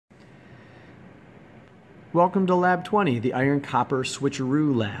Welcome to Lab 20, the Iron Copper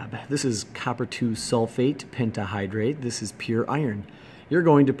Switcheroo Lab. This is copper 2 sulfate pentahydrate. This is pure iron. You're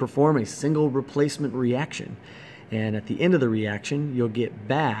going to perform a single replacement reaction. And at the end of the reaction, you'll get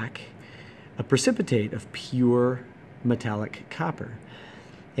back a precipitate of pure metallic copper.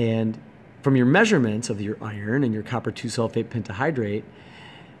 And from your measurements of your iron and your copper 2 sulfate pentahydrate,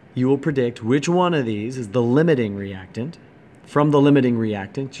 you will predict which one of these is the limiting reactant. From the limiting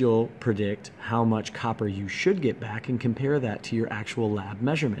reactant, you'll predict how much copper you should get back and compare that to your actual lab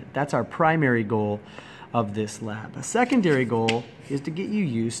measurement. That's our primary goal of this lab. A secondary goal is to get you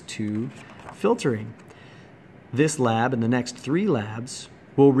used to filtering. This lab and the next 3 labs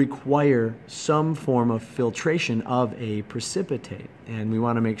will require some form of filtration of a precipitate, and we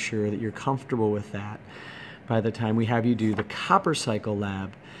want to make sure that you're comfortable with that by the time we have you do the copper cycle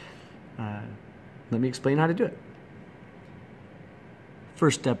lab. Let me explain how to do it.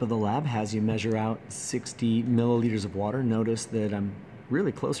 First step of the lab has you measure out 60 milliliters of water. Notice that I'm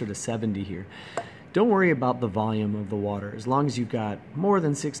really closer to 70 here. Don't worry about the volume of the water. As long as you've got more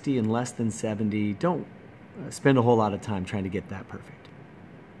than 60 and less than 70, don't spend a whole lot of time trying to get that perfect.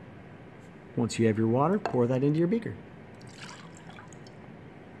 Once you have your water, pour that into your beaker.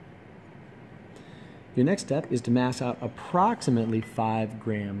 Your next step is to mass out approximately 5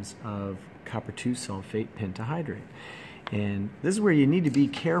 grams of copper 2 sulfate pentahydrate. And this is where you need to be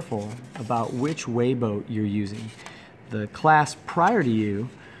careful about which weigh boat you're using. The class prior to you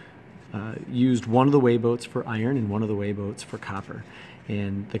used one of the weigh boats for iron and one of the weigh boats for copper.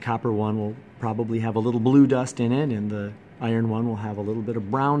 And the copper one will probably have a little blue dust in it, and the iron one will have a little bit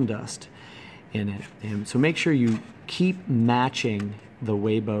of brown dust in it. And so make sure you keep matching the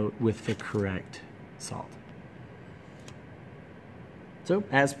weigh boat with the correct salt. So,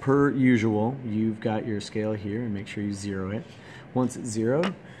 as per usual, you've got your scale here, and make sure you zero it. Once it's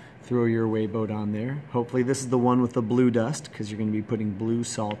zeroed, throw your weigh boat on there. Hopefully this is the one with the blue dust, because you're going to be putting blue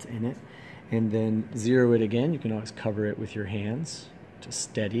salt in it. And then zero it again. You can always cover it with your hands to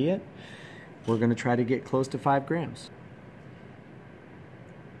steady it. We're going to try to get close to 5 grams.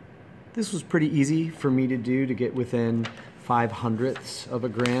 This was pretty easy for me to do, to get within 5/100ths of a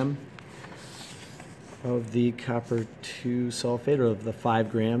gram of the copper 2 sulfate, or of the 5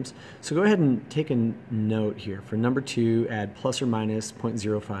 grams. So go ahead and take a note here. For number 2, add plus or minus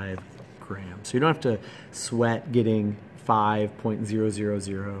 0.05 grams. So you don't have to sweat getting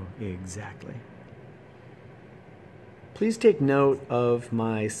 5.000 exactly. Please take note of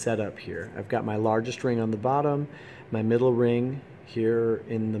my setup here. I've got my largest ring on the bottom, my middle ring here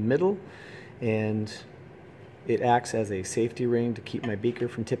in the middle, and it acts as a safety ring to keep my beaker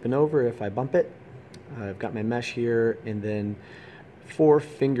from tipping over if I bump it. I've got my mesh here, and then 4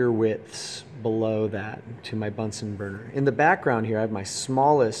 finger widths below that to my Bunsen burner. In the background here, I have my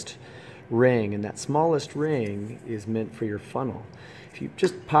smallest ring, and that smallest ring is meant for your funnel. If you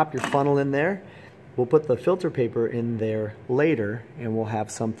just pop your funnel in there, we'll put the filter paper in there later, and we'll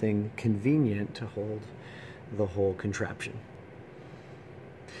have something convenient to hold the whole contraption.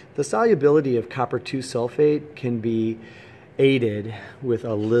 The solubility of copper 2 sulfate can be aided with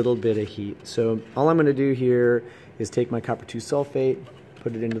a little bit of heat. So all I'm going to do here is take my copper 2 sulfate,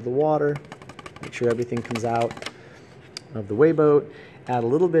 put it into the water, make sure everything comes out of the weigh boat, add a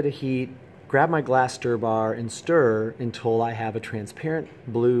little bit of heat, grab my glass stir bar and stir until I have a transparent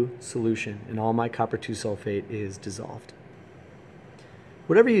blue solution and all my copper 2 sulfate is dissolved.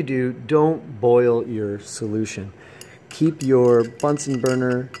 Whatever you do, don't boil your solution. Keep your Bunsen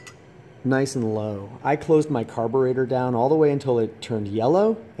burner nice and low. I closed my carburetor down all the way until it turned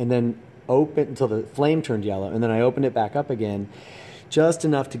yellow, and then opened until the flame turned yellow, and then I opened it back up again, just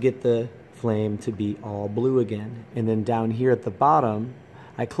enough to get the flame to be all blue again. And then down here at the bottom,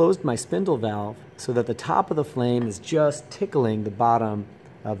 I closed my spindle valve so that the top of the flame is just tickling the bottom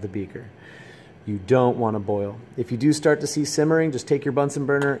of the beaker. You don't want to boil. If you do start to see simmering, just take your Bunsen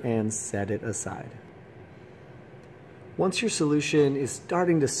burner and set it aside. Once your solution is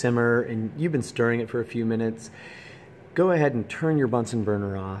starting to simmer and you've been stirring it for a few minutes, go ahead and turn your Bunsen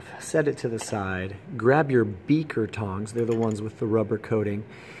burner off, set it to the side, grab your beaker tongs, they're the ones with the rubber coating,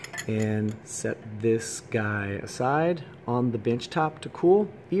 and set this guy aside on the bench top to cool,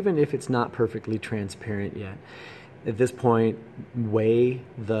 even if it's not perfectly transparent yet. At this point, weigh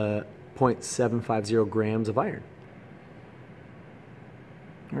the 0.750 grams of iron.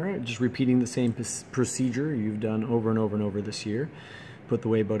 All right, just repeating the same procedure you've done over and over and over this year. Put the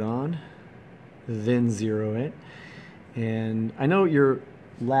weigh boat on, then zero it. And I know your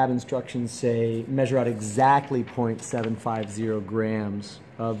lab instructions say measure out exactly 0.750 grams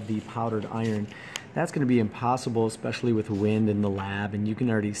of the powdered iron. That's going to be impossible, especially with wind in the lab, and you can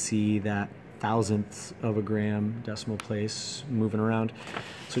already see that thousandths of a gram, decimal place, moving around.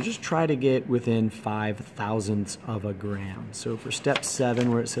 So just try to get within 5 thousandths of a gram. So for step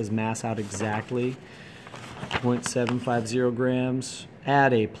 7, where it says mass out exactly, 0.750 grams,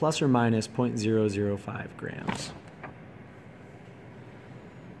 add a plus or minus 0.005 grams.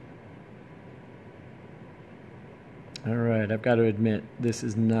 All right, I've got to admit, this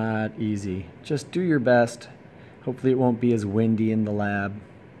is not easy. Just do your best. Hopefully it won't be as windy in the lab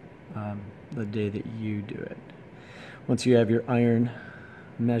the day that you do it. Once you have your iron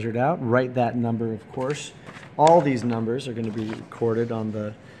measured out, write that number, of course. All these numbers are going to be recorded on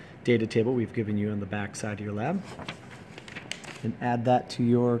the data table we've given you on the back side of your lab. And add that to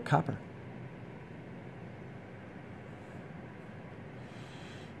your copper.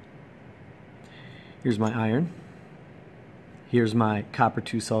 Here's my iron. Here's my copper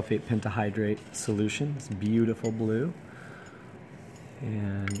 2 sulfate pentahydrate solution. It's beautiful blue.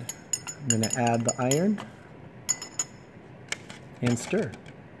 And I'm going to add the iron and stir.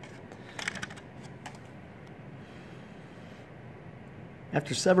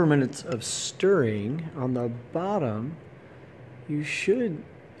 After several minutes of stirring, on the bottom you should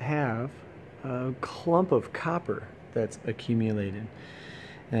have a clump of copper that's accumulated.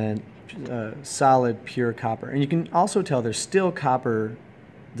 And solid, pure copper. And you can also tell there's still copper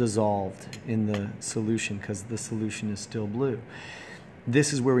dissolved in the solution because the solution is still blue.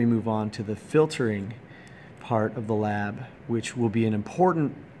 This is where we move on to the filtering part of the lab, which will be an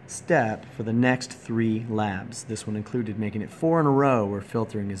important step for the next 3 labs. This one included, making it 4 in a row where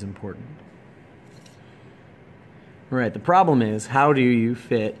filtering is important. All right, the problem is, how do you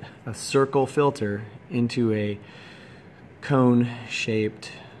fit a circle filter into a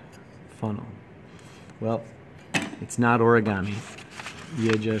cone-shaped funnel? Well, it's not origami.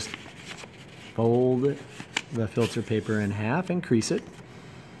 You just fold the filter paper in half and crease it.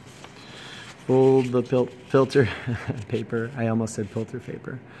 Fold the filter paper, I almost said filter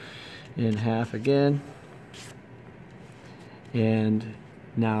paper, in half again. And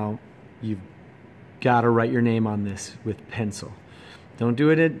now you've got to write your name on this with pencil. Don't do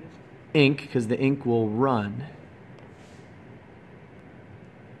it in ink because the ink will run.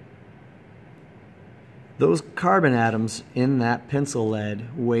 Those carbon atoms in that pencil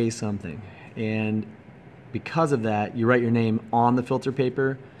lead weigh something, and because of that, you write your name on the filter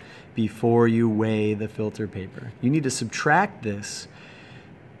paper before you weigh the filter paper. You need to subtract this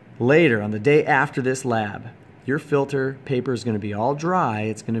later, on the day after this lab. Your filter paper is going to be all dry.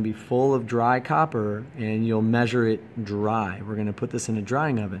 It's going to be full of dry copper, and you'll measure it dry. We're going to put this in a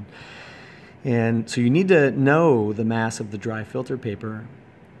drying oven. And so you need to know the mass of the dry filter paper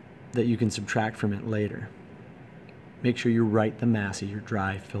that you can subtract from it later. Make sure you write the mass of your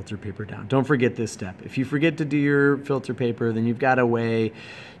dry filter paper down. Don't forget this step. If you forget to do your filter paper, then you've got to weigh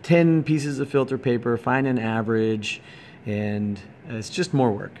 10 pieces of filter paper, find an average, and it's just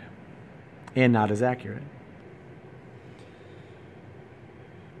more work and not as accurate.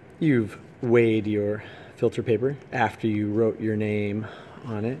 You've weighed your filter paper after you wrote your name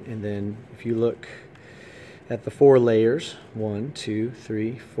on it, and then if you look at the 4 layers, 1, 2,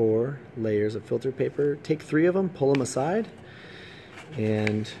 3, 4 layers of filter paper, take 3 of them, pull them aside,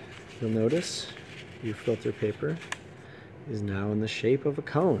 and you'll notice your filter paper is now in the shape of a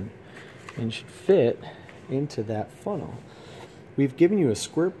cone and should fit into that funnel. We've given you a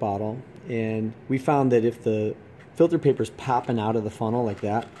squirt bottle, and we found that if the filter paper is popping out of the funnel like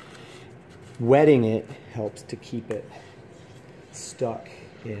that, wetting it helps to keep it stuck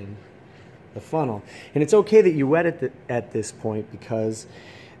in the funnel. And it's okay that you wet it at this point, because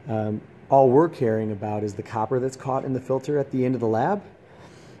all we're caring about is the copper that's caught in the filter at the end of the lab,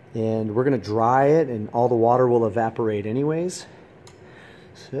 and we're going to dry it and all the water will evaporate anyways.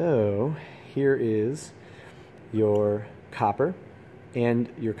 So here is your copper and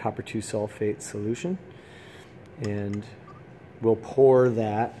your copper 2 sulfate solution, and we'll pour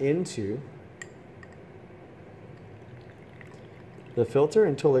that into the filter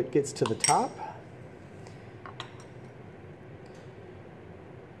until it gets to the top.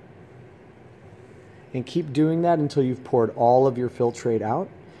 And keep doing that until you've poured all of your filtrate out.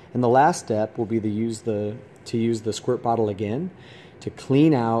 And the last step will be to use the squirt bottle again to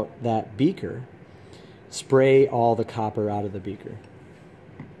clean out that beaker. Spray all the copper out of the beaker.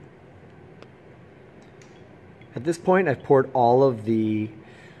 At this point, I've poured all of the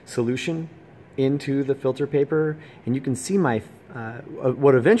solution into the filter paper, and you can see my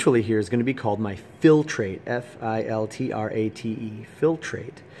what eventually here is going to be called my filtrate, F-I-L-T-R-A-T-E,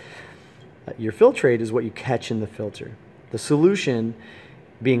 filtrate. Your filtrate is what you catch in the filter. The solution,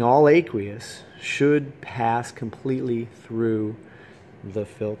 being all aqueous, should pass completely through the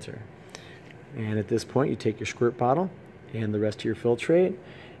filter. And at this point, you take your squirt bottle and the rest of your filtrate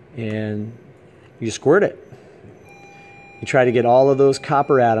and you squirt it. You try to get all of those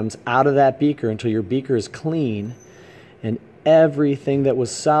copper atoms out of that beaker until your beaker is clean and everything that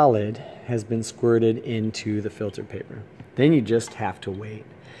was solid has been squirted into the filter paper. Then you just have to wait.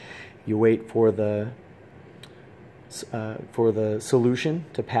 You wait for the solution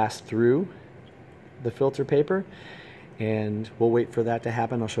to pass through the filter paper, and we'll wait for that to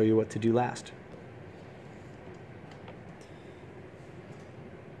happen. I'll show you what to do last.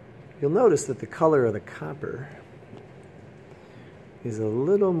 You'll notice that the color of the copper is a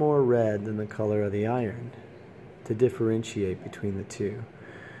little more red than the color of the iron to differentiate between the two.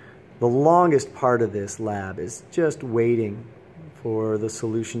 The longest part of this lab is just waiting for the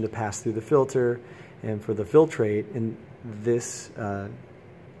solution to pass through the filter and for the filtrate, in this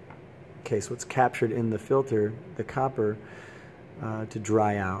case what's captured in the filter, the copper, to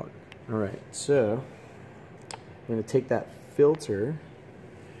dry out. Alright, so I'm going to take that filter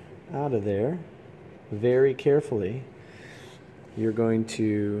out of there very carefully. You're going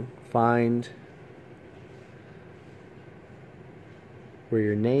to find where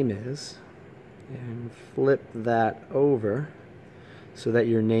your name is and flip that over so that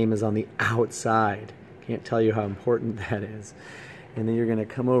your name is on the outside. Can't tell you how important that is. And then you're going to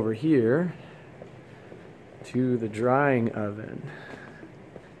come over here to the drying oven.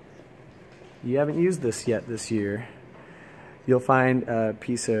 You haven't used this yet this year. You'll find a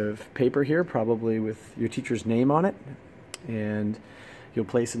piece of paper here, probably with your teacher's name on it, and you'll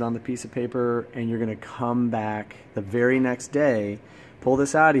place it on the piece of paper, and you're going to come back the very next day, pull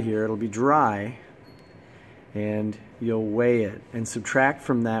this out of here, it'll be dry, and you'll weigh it and subtract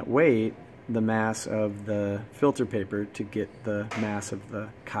from that weight the mass of the filter paper to get the mass of the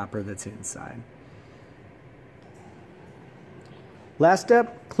copper that's inside. Last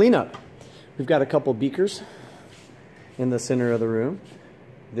step, cleanup. We've got a couple beakers in the center of the room.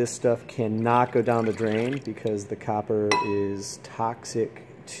 This stuff cannot go down the drain because the copper is toxic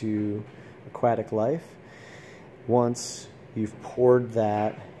to aquatic life. Once you've poured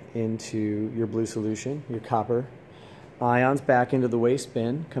that into your blue solution, your copper ions back into the waste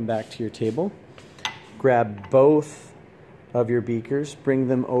bin, come back to your table, grab both of your beakers, bring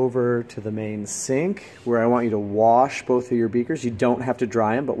them over to the main sink where I want you to wash both of your beakers. You don't have to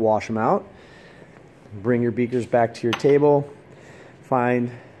dry them, but wash them out. Bring your beakers back to your table, find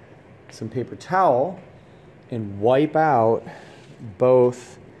some paper towel, and wipe out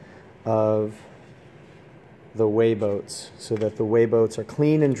both of the weigh boats so that the weigh boats are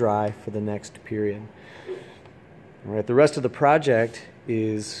clean and dry for the next period. All right, the rest of the project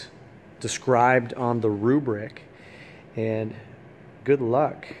is described on the rubric, and good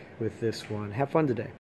luck with this one. Have fun today.